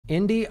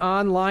Indie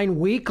Online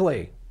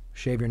Weekly.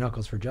 Shave your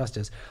knuckles for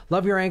justice.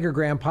 Love your anger,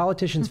 Graham.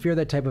 Politicians fear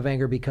that type of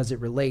anger because it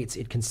relates.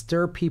 It can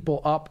stir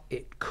people up.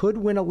 It could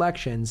win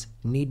elections.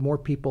 Need more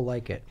people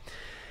like it.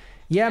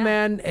 Yeah,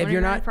 man. If you're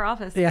not for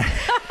office. Yeah.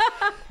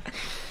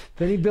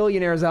 If any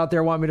billionaires out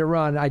there want me to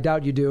run, I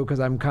doubt you do because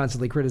I'm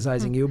constantly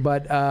criticizing you.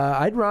 But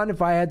I'd run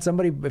if I had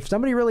somebody. If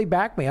somebody really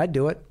backed me, I'd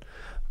do it.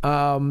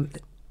 I'd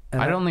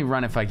only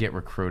run if I get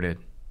recruited.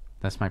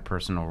 That's my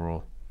personal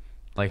rule.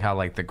 Like how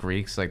like the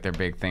Greeks, like their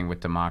big thing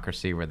with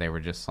democracy where they were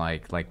just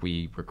like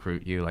we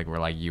recruit you, like we're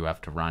like you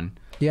have to run.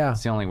 Yeah.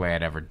 It's the only way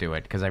I'd ever do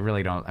it because I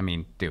really don't. I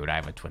mean, dude, I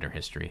have a Twitter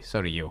history.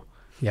 So do you.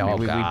 Yeah, I mean,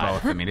 we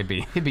both. I mean,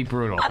 it'd be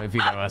brutal if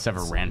either of us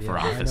ever ran for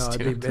office.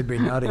 Too. It'd be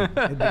nutty.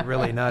 It'd be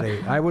really nutty.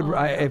 I would.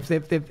 If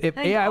it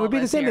would be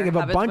the same thing. If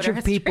a bunch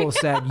of people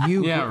said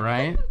you. Yeah,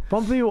 right. If a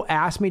bunch of people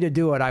asked me to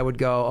do it, I would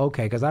go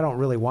okay because I don't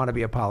really want to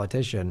be a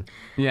politician.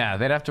 Yeah,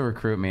 they'd have to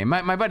recruit me.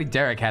 My buddy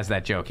Derek has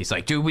that joke. He's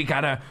like, dude, we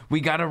gotta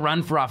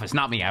run for office.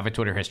 Not me. I have a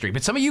Twitter history,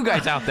 but some of you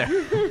guys out there,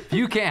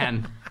 you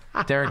can.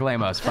 Derek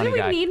Lamos, funny guy.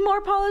 Do we need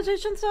more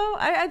politicians, though?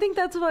 I think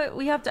that's what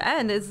we have to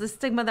end, is the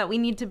stigma that we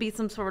need to be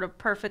some sort of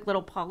perfect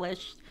little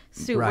polished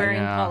suit-wearing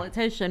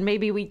politician.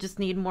 Maybe we just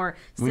need more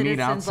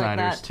citizens like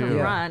that to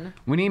run.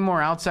 We need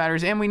more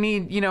outsiders, and we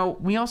need,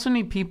 we also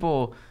need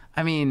people.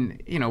 I mean,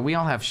 we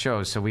all have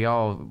shows, so we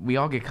all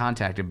get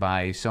contacted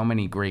by so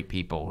many great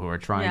people who are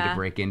trying to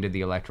break into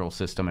the electoral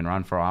system and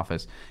run for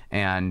office.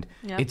 And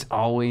it's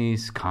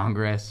always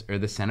Congress or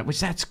the Senate, which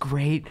that's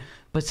great.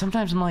 But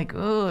sometimes I'm like,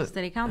 ugh,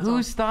 city council.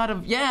 Who's thought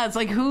of, it's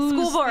like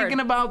who's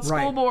thinking about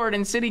school board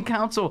and city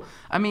council?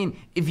 I mean,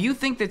 if you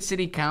think that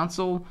city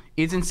council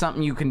isn't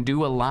something you can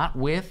do a lot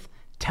with,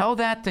 tell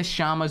that to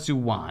Shama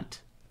Zuwant.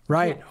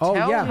 Right.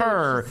 Tell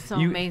her.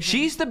 So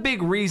she's the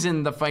big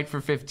reason the Fight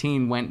for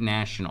 15 went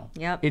national.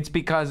 Yep. It's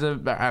because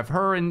of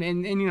her and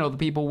the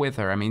people with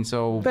her. I mean,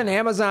 so. Then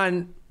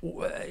Amazon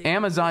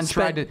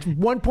tried to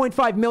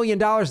 $1.5 million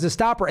to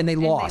stop her, and they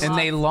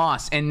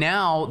lost. And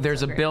now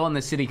there's a bill in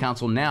the city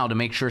council now to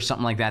make sure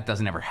something like that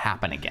doesn't ever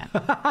happen again.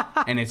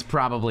 And it's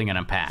probably going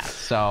to pass.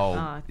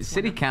 So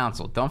city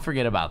council, don't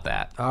forget about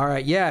that. All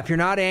right. Yeah. If you're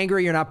not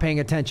angry, you're not paying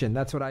attention.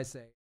 That's what I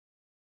say.